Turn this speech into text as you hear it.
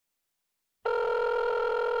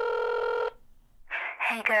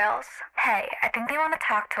Hey girls. Hey, I think they want to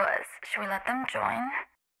talk to us. Should we let them join?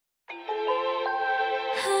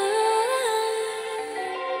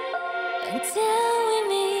 Until we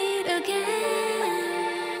meet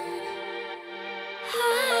again.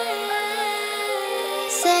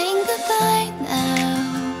 Saying goodbye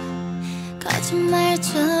now.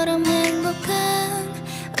 거짓말처럼 행복한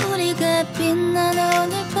우리가 빛난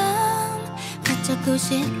오늘 밤 붙잡고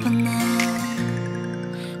싶어 now.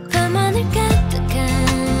 밤하늘 가득한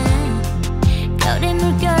별의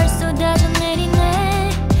물결 쏟아져 내리네.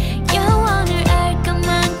 영원을 알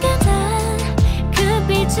것만 같아 그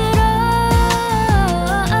빛으로.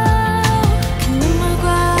 그 눈물과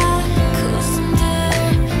그 웃음들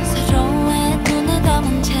서로의 눈에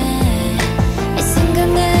담은 채 이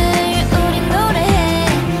순간을 우린 노래해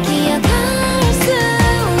기억할 수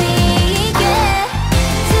있게.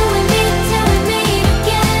 Till we meet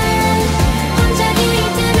again. 혼자 길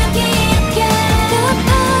들며 기억해. The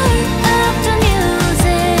power of the music.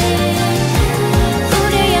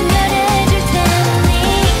 우릴 연결해줄 테니.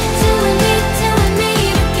 Till we meet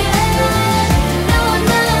again. 너와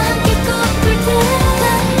나 함께 꿈꿀 때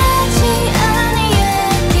끝나지 않을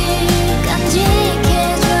얘기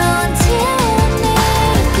간직해줘 until we meet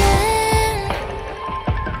again.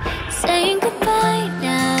 Saying goodbye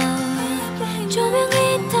now. 조명이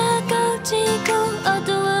다 꺼지고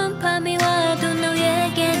어두운 밤이 와도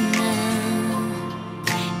너에게 난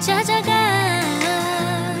찾아가.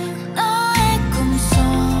 너의 꿈속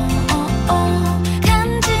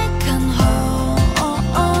간직한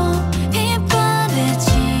호흡 빛바래지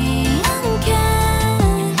않게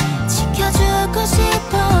지켜주고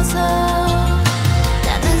싶어서.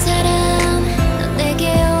 나는 사람 넌 내게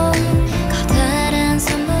온 커다란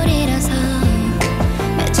선물이라서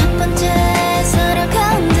매 첫 번째 서로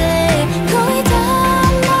가운데 거의 다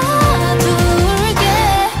놔둘게.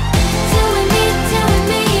 Till we meet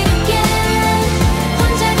again.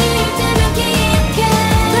 혼자 길 들며 기억해.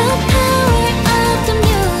 The power of the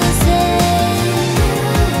music.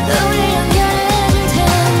 우릴 연결해줄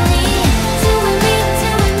테니. Till we meet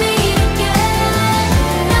again.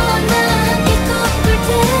 너와 나 함께 꿈꿀 때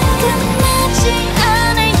끝나지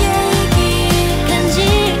않을 얘기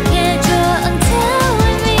간직해줘 until we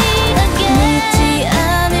meet again. 늦지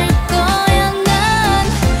않을 거야 난.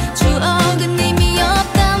 추억은 이미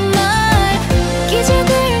없단 말. 기적을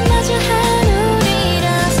마주한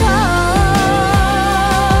우리라서.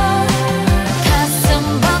 가슴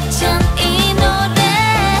벅찬 이 노래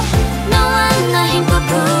너와 나 힘껏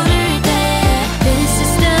부를 때 This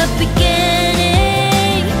is the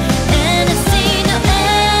beginning and I see no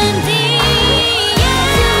ending.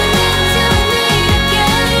 Till we meet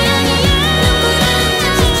again. 눈물은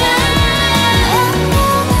잠시 참아.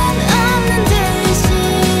 영원은 없는 듯이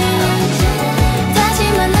다시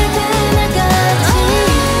만날 그날까지.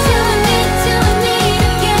 Till we meet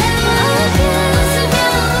again. 웃으며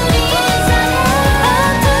우리 인사해.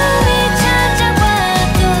 어둠이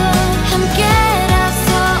찾아와도 함께라서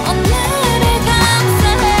오늘을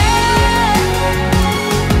감사해.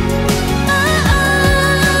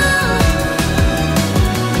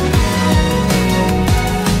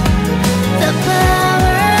 The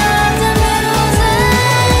power of the music.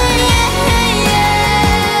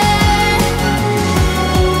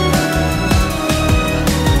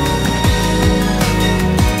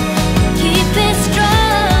 Keep it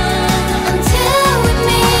strong until we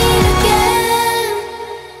meet again.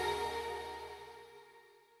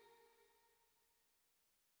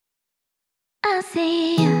 I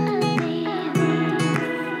see you.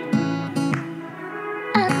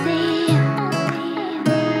 I see you.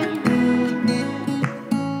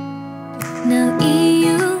 너 이유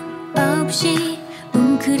없이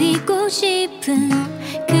웅크리고 싶은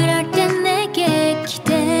그럴 땐 내게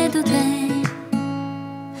기대도 돼.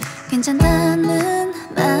 괜찮다는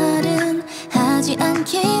말은 하지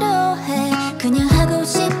않기로 해. 그냥 하고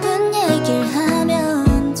싶은 얘기를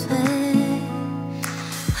하면 돼.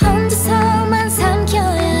 혼자서만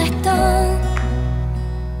삼켜야 했던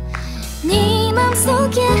네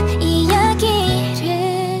맘속의 이야기를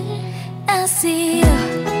I see you.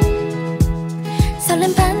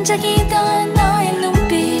 설렘 반짝이던 너의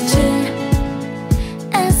눈빛을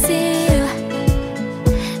I see you.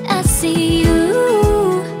 I see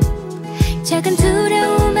you. 작은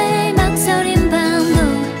두려움에 망설인 밤도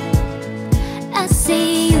I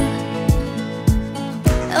see you.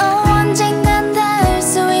 언젠간 닿을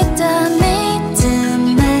수 있다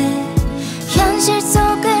믿음에 현실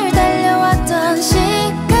속을 달려왔던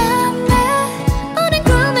시간에 오랜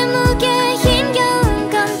꿈의 무게 힘겨운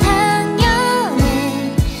건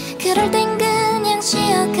당연해. 그럴 땐 그냥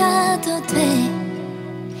쉬어가도 돼.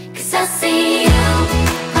 'Cause I see you.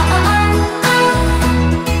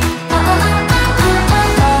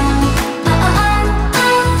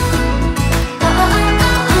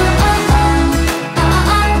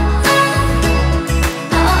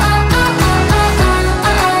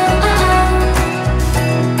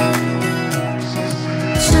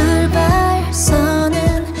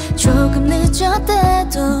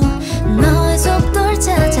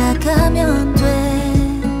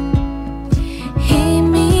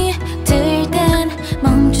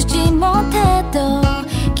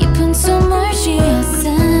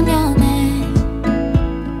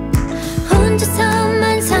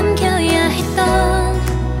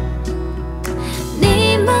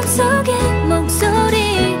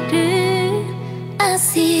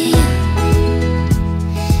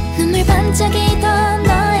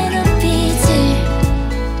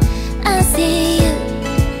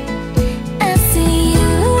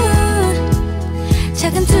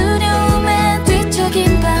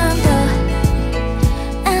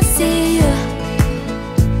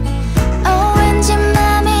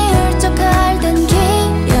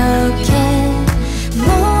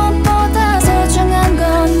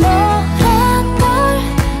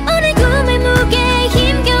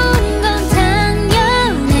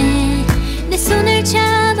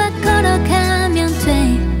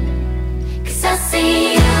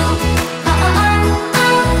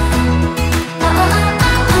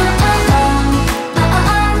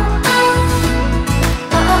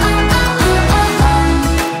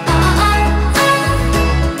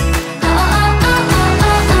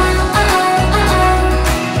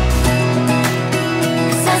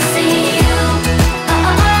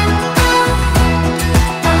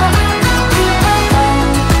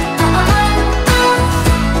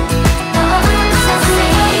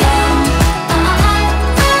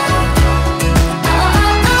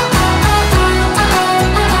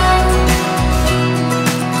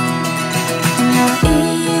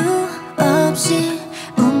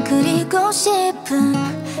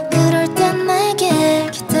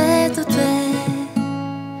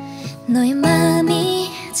 너의 마음이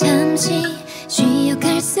잠시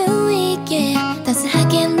쉬어갈 수 있게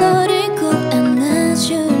따스하게 너를 꼭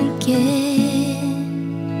안아줄게.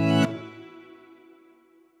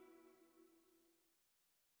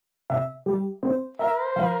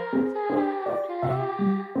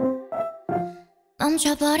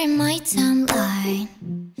 멈춰버린 my timeline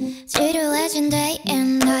지루해진 day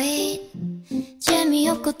and night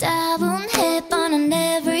재미없고 따분해 뻔한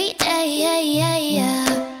everyday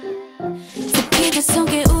스피드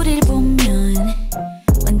속에 우릴 보면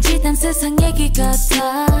왠지 단 세상 얘기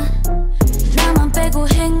같아 나만 빼고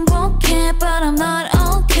행복해 but I'm not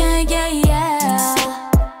okay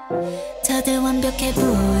다들 완벽해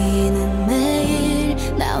보이는 매일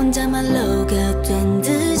나 혼자 말로가 된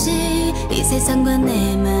듯이 이 세상과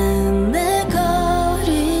내 마음의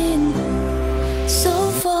거린 So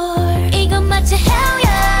far 이건 마치 hell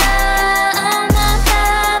yeah I'm not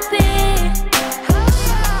happy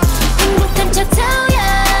행복한 척 tell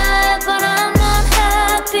yeah but I'm not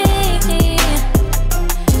happy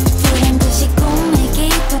불안 듯이 꿈에게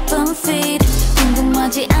바쁜 feed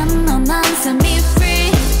궁금하지 않아 난 semi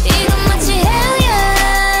free 이건 마치 hell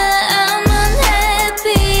yeah I'm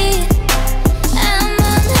unhappy I'm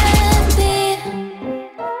unhappy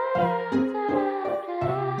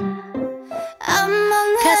I'm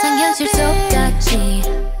unhappy 가상현실 속같이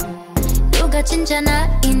누가 진짜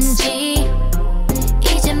나인지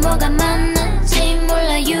이제 뭐가 맞는지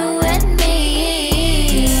몰라 you and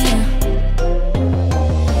me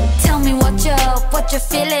Tell me what you're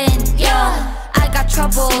feeling yeah I got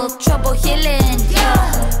trouble healing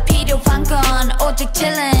yeah 필요한 건 오직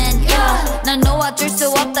chillin yeah 날 놓아줄 수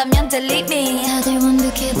없다면 delete me 다들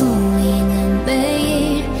완벽해 보이는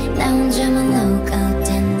매일 나 혼자만 lookout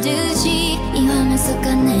된 듯이 이 화면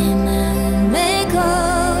속과 내 마음의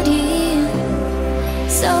거리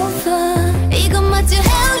So far 이건 마치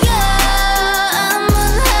hell yeah I'm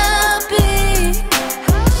unhappy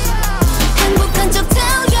행복한 척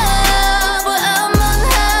tell yeah but I'm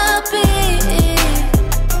unhappy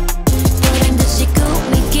보란 듯이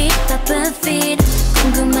꿈이 깊어 feed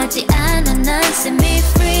궁금하지 않아 난 semi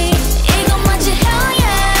free 이건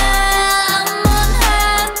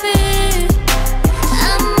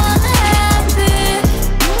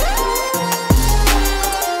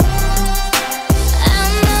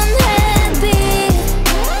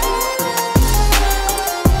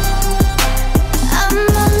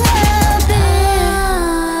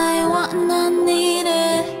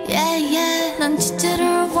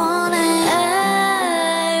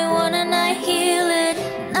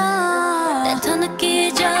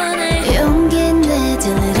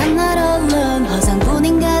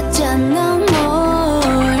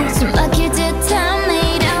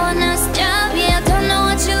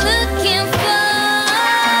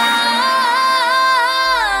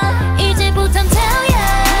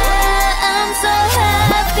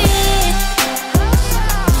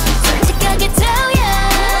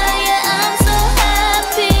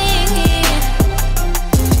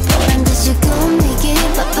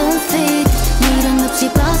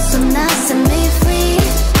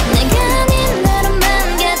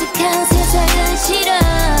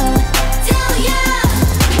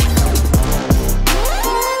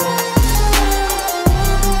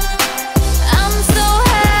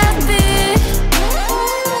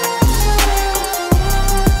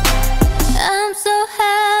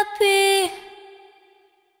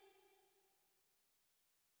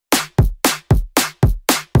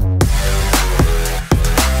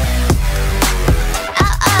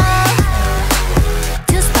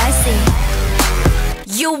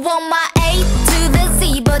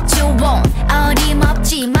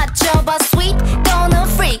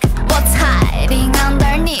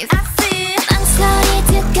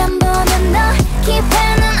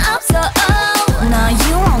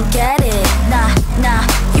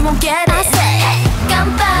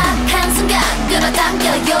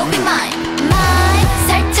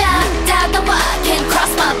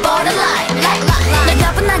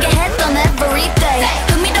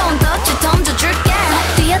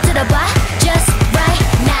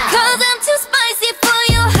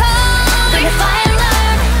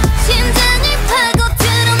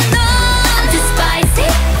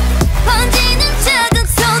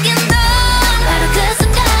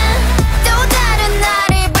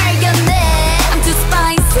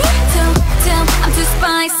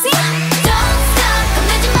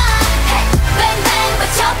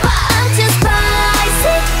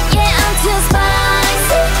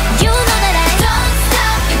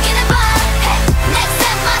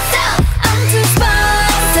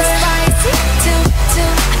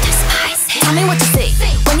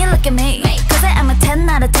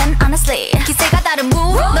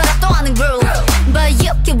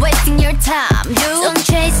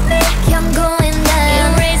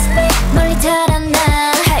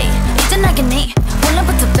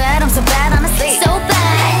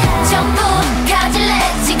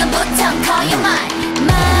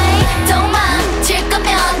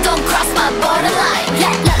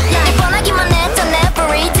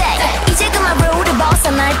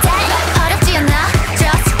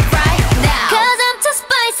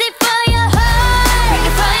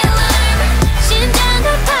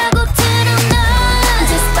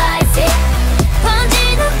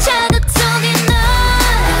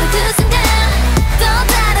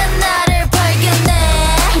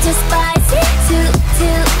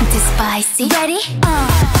spicy. Ready?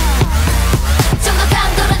 좀 더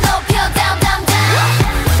강도를 높여 down down down.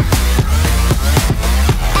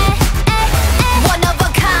 One of a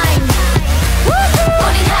kind.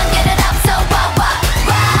 우린 한계를 앞서 wow wow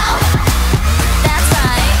wow. That's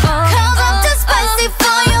right. Cause I'm too spicy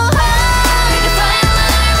for your heart.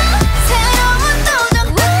 새로운 도전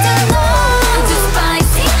같은 너. I'm too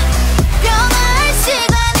spicy. 변화할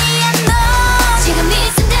시간이야 너. 지금 이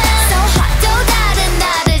순간 so hot. 또 다른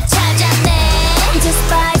나를 찾아내. I'm too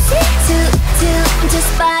spicy. I'm too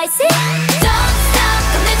spicy. Don't stop.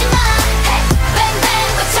 끝내지 마. Hey, bang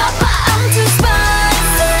bang 고쳐봐. I'm too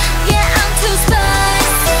spicy. Yeah, I'm too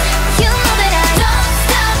spicy. You know that I don't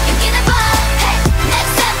stop. 유기해봐. Hey,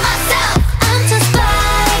 next step myself. I'm too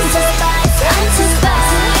spicy. I'm too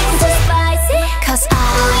spicy. I'm too spicy. Cause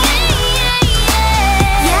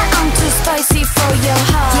yeah, I'm too spicy for your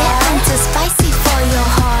heart. Yeah, I'm too spicy for your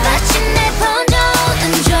heart. 마침내 번져오는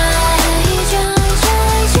dry.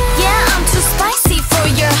 Yeah, I'm too spicy for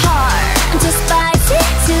your heart. I'm too spicy.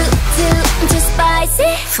 I'm too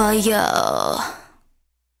spicy for you.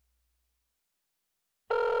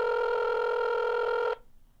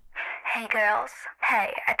 Hey girls. Hey,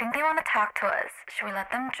 I think they want to talk to us. Should we let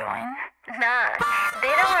them join? Nah,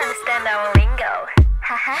 they don't understand our lingo.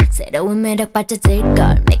 Haha. 새로운 매력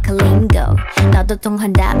빠져들걸 make a lingo. 너도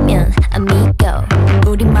통한다면 amigo.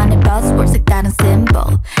 우리만의 buzzword 색다른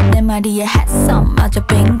symbol. 내 말 이해했어 마저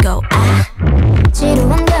bingo.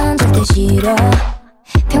 지루한 건 절대 싫어.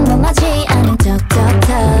 평범하지 않은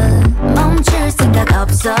척척척. 멈출 생각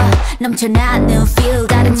없어. 넘쳐나 new feel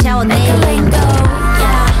다른 차원의 make a lingo.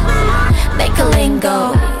 Yeah. Make a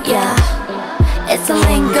lingo. Yeah. It's a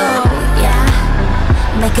lingo. Yeah.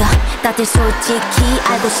 내가 다들 솔직히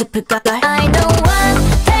알고 싶을 걸. I know what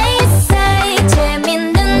they say.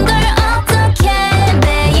 재밌는 걸 어떻게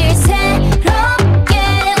매일 새롭게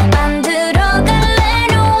만들어갈래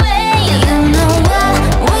no way. You know what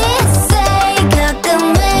we say.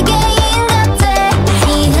 가끔 외계인 같아.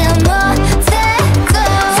 이해 못해도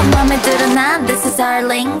속 맘에 들어 난 this is our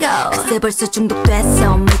lingo. 글쎄 벌써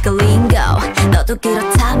중독됐어 make a lingo. 너도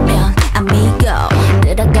그렇다면 amigo.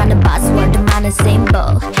 들어가는 buzzword 많은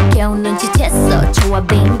symbol. 겨우 눈치챘어 좋아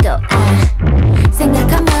bingo.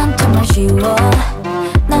 생각하면 정말 쉬워.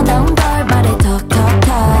 나다운 걸 말해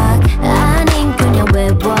톡톡톡. 아닌 그냥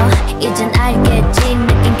외워. 이젠 알겠지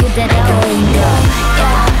느낌 그대로. Make a lingo.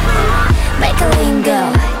 Yeah. Make a lingo.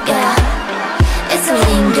 Yeah. It's a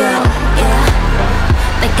lingo. Yeah.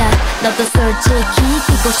 내가 너도 솔직히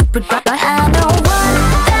끼고 싶을 걸. I know what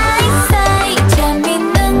they say.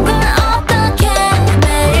 재밌는 걸 어떻게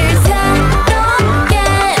매일 새롭게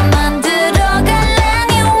만들어갈래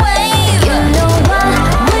new way. You know what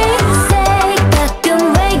we say.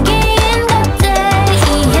 가끔 외계인 같아.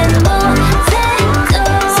 이해 못해도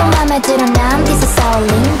속 맘에 들어 난 this is our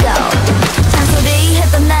lingo. 잔소리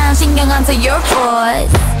했던 난 신경 안 써 your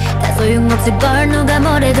voice. 다 소용없을 걸 누가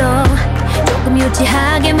뭐래도 조금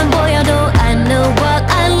유치하게만 보여도 I know what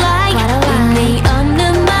I like. 의미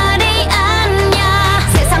없는 말이 아니야.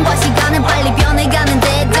 세상과 시간은 빨리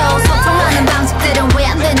변해가는데도 소통하는 방식들은 왜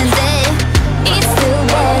안 되는데. It's the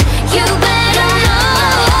way you better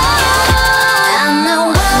know. I know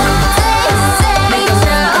what they say. 매일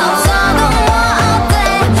없어도 어때.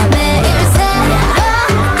 매일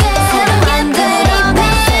새롭게 만들어가는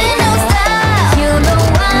no style. You know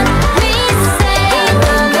what we say.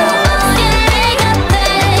 너무 어린애 같아.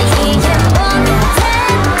 이제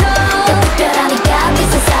못해도 더 특별하니까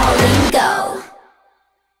this is our lingo.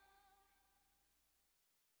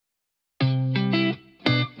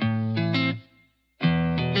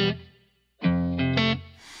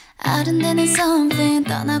 아른대는 something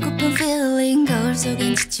떠나고픈 feeling 거울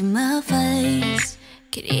속엔 지친 my face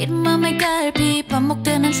길 잃은 맘의 갈피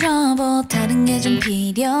반복되는 trouble 다른 게 좀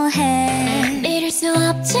필요해 이럴 수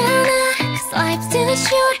없잖아 cause life's too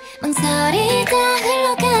short 망설이 다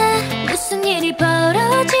흘러가 무슨 일이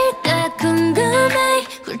벌어질까 궁금해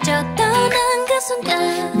훌쩍 떠난 그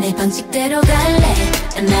순간 내 방식대로 갈래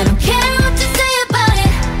And I don't care what you say about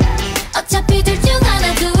it 어차피 둘 중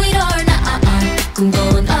하나 do it or not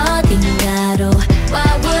꿈꿔온 어딘가로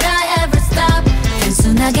Why would I ever stop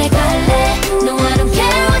단순하게 갈래 No I don't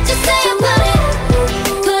care what you say about it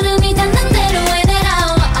구름이 닿는 대로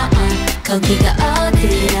해내라 거기가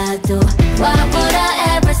어디라도 Why would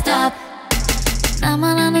I ever stop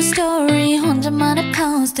나만 아는 story 혼자만의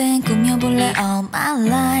post 꾸며볼래 all my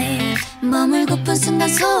life 머물고픈 순간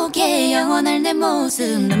속에 영원할 내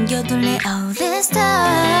모습 남겨둘래 all this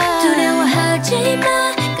time 두려워하지마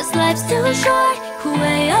Cause life's too short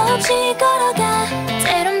후회 없이 걸어가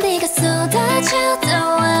때론 네가 쏟아져도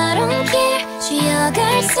I don't care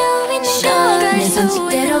쉬어갈 수 있는 건 내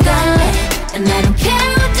방식대로 갈래 And I don't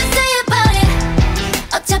care what you say about it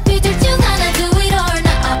어차피 둘 중 하나 do it or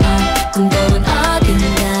not 꿈꿔온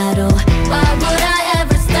어딘가로 Why would I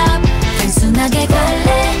ever stop 단순하게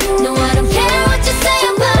갈래 No I don't care what you say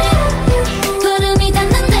about it 걸음이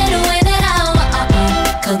닿는 대로 해내라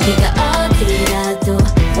거기가 어디라도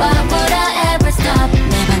Why would I ever stop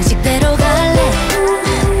내 방식대로 갈래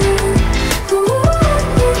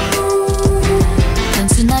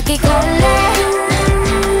단순하게 갈래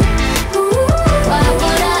Why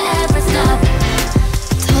would I ever stop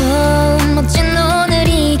더 멋진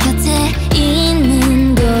오늘이 곁에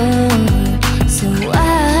있는 걸 So why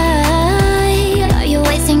are you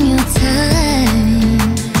wasting your time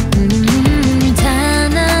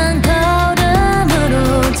단 한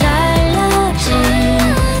걸음으로 달라진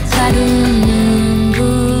하루는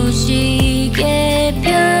부시게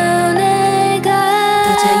변해가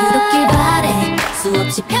더 자유롭길 바래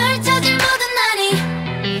수없이 펼쳐질 모든 날이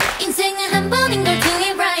인생은 한 번인 걸 do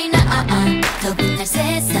it right now 더 빛날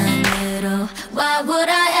세상으로 Why would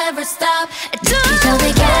I ever stop 듣기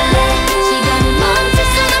전에 갈래 시간을 멈출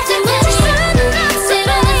순 없지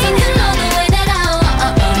새로운 생각 너도 해내라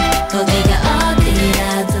거기가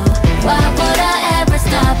어디라도 Why would I ever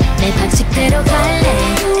stop 내 방식대로 갈래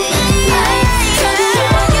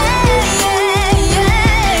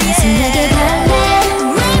단순하게 갈래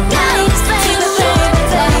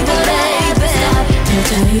Why would I ever stop 더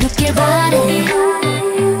자유롭길 바래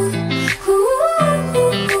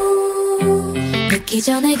늦기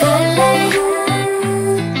전에 갈래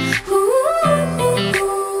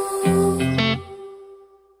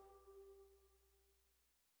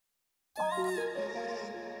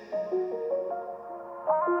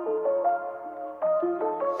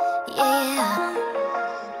Yeah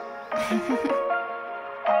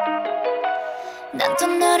난 또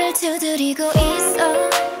너를 두드리고 있어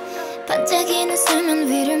반짝이는 수면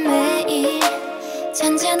위를 매일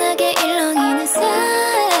잔잔하게 일렁이는 사이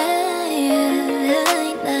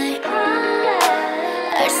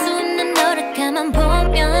알 수 없는 너를 가만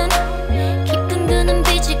보면 깊은 그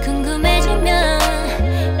눈빛이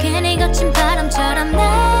궁금해지면 괜히 거친 바람처럼 난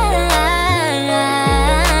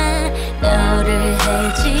너를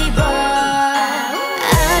헤집어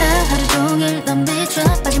알아 하루 종일 넌 비춰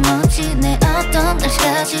빠짐없이 내 어떤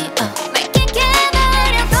날씨까지 Make it get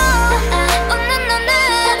하려고 웃는 너는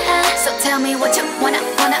So tell me what you wanna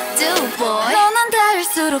do boy 너는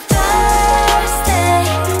닿을수록 thirsty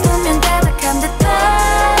분명 가득한 듯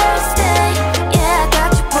thirsty Yeah I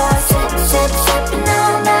got you boy Sip sip sipping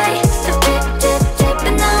all night Dip dip dip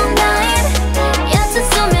dipping all night 얕은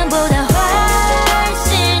수면보다 훨씬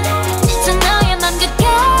짙은 너의 맘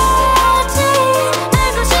끝까지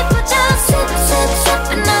알고 싶어 just Sip sip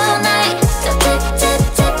sipping all night Dip dip dip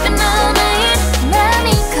dipping all night 맘이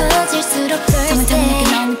커질수록 thirsty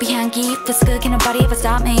너는 비향기 Feels good can nobody ever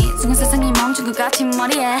stop me 순간 세상이 멈춘 것 같은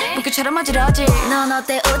머리에 물결처럼 어지러지 넌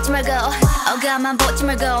어때 웃지 말고 어감만 보지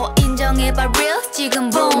말고 인정해봐 real 지금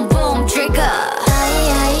boom boom trigger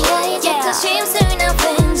아이아이아이 자존심 쓰나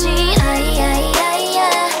왠지 아이아이아이야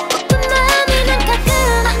웃긴 맘이 난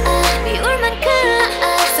가끔 미울 만큼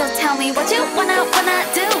So tell me what you wanna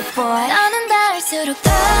do boy 너는 닿을수록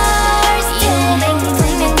thirsty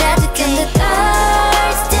분명 가득한 듯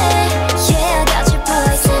thirsty Yeah I got you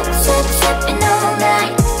boy Sip sip sipping all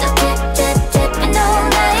night Dip dip dipping all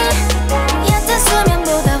night 얕은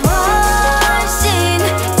수면보다 훨씬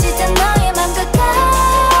짙은 너의 맘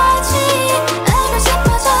끝까지 알고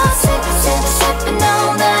싶어져 Sip sip sipping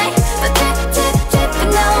all night Dip dip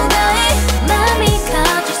dipping all night 맘이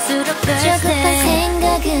커질수록 thirsty 조급한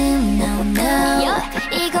생각은 no no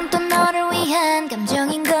이건 또 너를 위한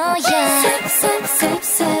감정인 거야 Sip sip sip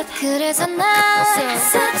sip 그래서 난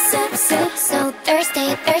Sip sip sip so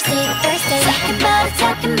thirsty thirsty thirsty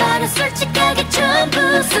talking about it 솔직하게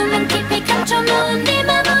전부 수면 깊이 감춰놓은 네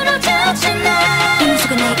맘으로 젖혀놔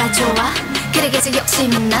인수가 내가 좋아 그래 계속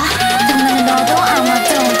욕심이 나 땀나는 너도 아마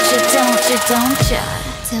don't you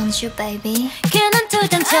don't you baby 걔는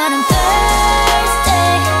투정처럼 thirsty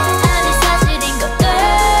아니 사실인 거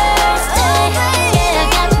thirsty Yeah I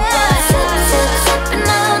got you boy Sip sip sipping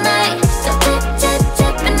all night So dip dip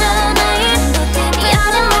dipping all night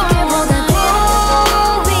야는 물보다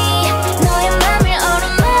고위 너의 맘을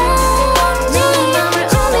어루만져 너의 맘을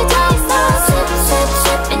우리 더 있어 Sip sip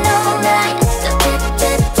sipping all night So dip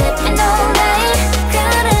dip dipping all night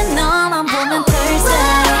그래 너만 보면 thirsty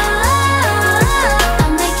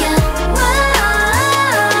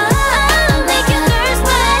I'm like you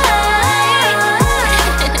thirsty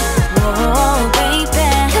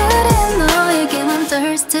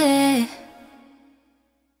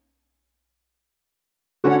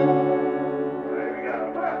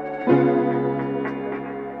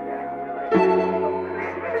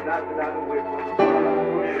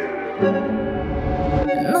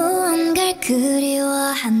무언가를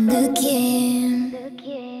그리워한 느낌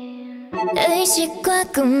의식과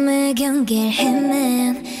꿈의 경계를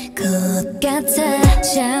헤맨 것 같아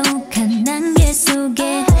자욱한 안개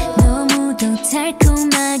속에 너무도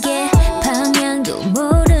달콤하게 방향도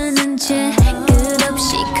모르는 채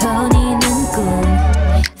끝없이 거니는 꿈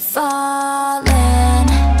Falling,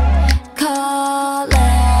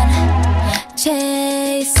 calling,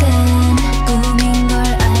 chasing 꿈인 걸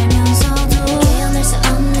알면서도 깨어날 수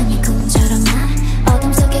없는 이 꿈처럼 나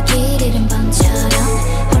어둠 속에 길 잃은 밤처럼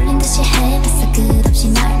홀린 듯이 헤맸어 끝없이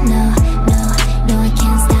널 No, I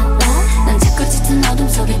can't stop love 난 자꾸 짙은 어둠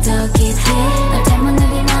속에 더 깊이 널 닮은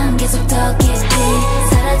눈이 난 계속 더 깊이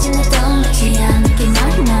사라진 내 떠오르지 않을게 널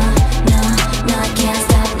No, I can't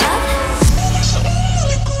stop love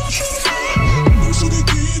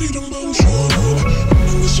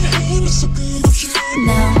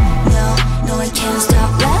No, I can't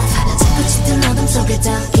stop love 난 자꾸 짙은 어둠 속에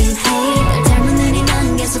더 깊이 널 닮은 눈이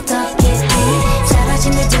난 계속 더 깊이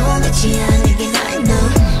사라진 내 떠오르지 않을게 널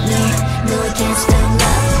No, I can't stop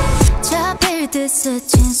love 잡힐 듯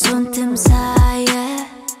스친 손틈 사이에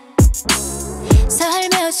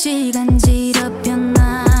살며시 간지럽혀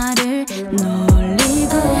나를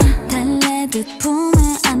놀리고 달래듯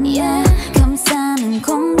품에 안겨 감싸는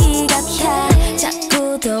공기 같아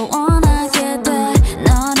자꾸 더 원하게 돼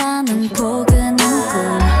너라는 포근한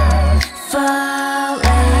꿈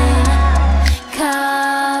Falling,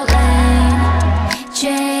 calling,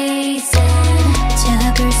 chasing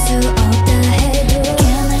잡을 수 없다 해도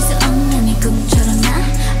깨어날 수 없는 이 꿈처럼 나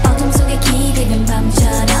어둠 속에 길 잃은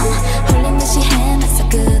밤처럼 홀린 듯이 헤맸어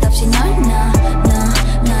끝없이 널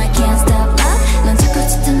No, I can't stop love 넌 자꾸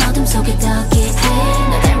짙은 어둠 속에 더 깊이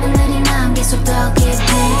널 닮은 날이 난 계속 더 깊이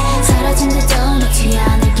사라진 듯도 놓지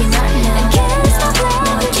않을게 널 No, I can't stop love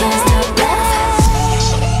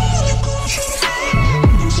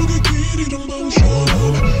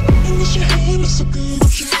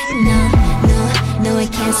No, I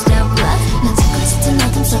can't stop love 넌 자꾸 짙은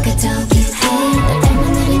어둠 속에 더 깊이 널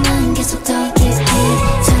닮은 날이 난 계속 더 깊이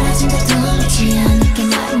사라진 듯도 놓지 않을게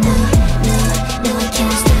널 No, I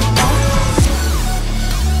can't stop love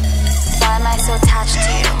Why am I so attached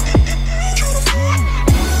to you?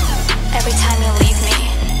 Every time you leave me,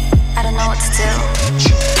 I don't know what to do.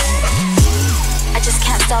 I just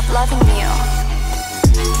can't stop loving you.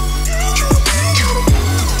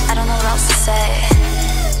 I don't know what else to say.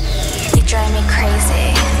 You drive me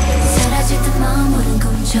crazy. 사라질 듯 머무른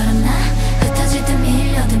꿈처럼 나 흩어질 듯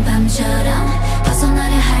밀려든 밤처럼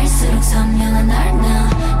벗어나려 할수록 선명한 널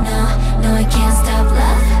No, I can't stop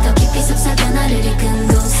love 더 깊이 속삭여 나를 이끈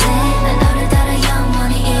곳에 난 너를 따라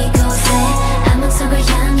영원히 이곳에 암흑 속을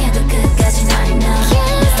향해도 끝까지 널 No, I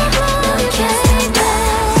can't stop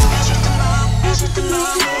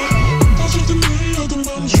love 벗어질 듯 밀려든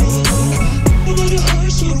밤처럼 벗어나려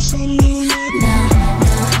할수록 선명한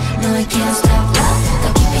No, I can't stop love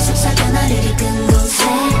더 깊이 속삭여 나를 이끈 곳에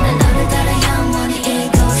난 너를 따라 영원히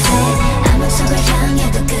이곳에 암흑 속을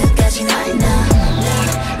향해도 끝까지 널 No,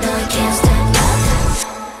 I can't stop love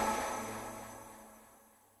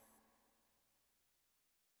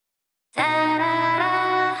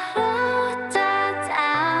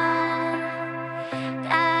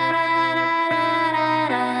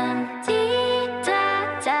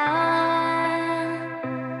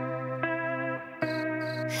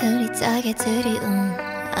흐릿하게 드리운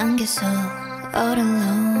안개 속 all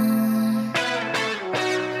alone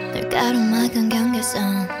널 가로막은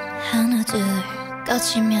경계선 하나 둘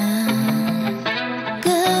거치면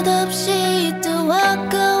끝없이 또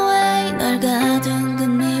walk away 널 가둔 그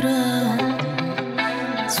미러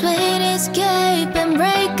Sweet escape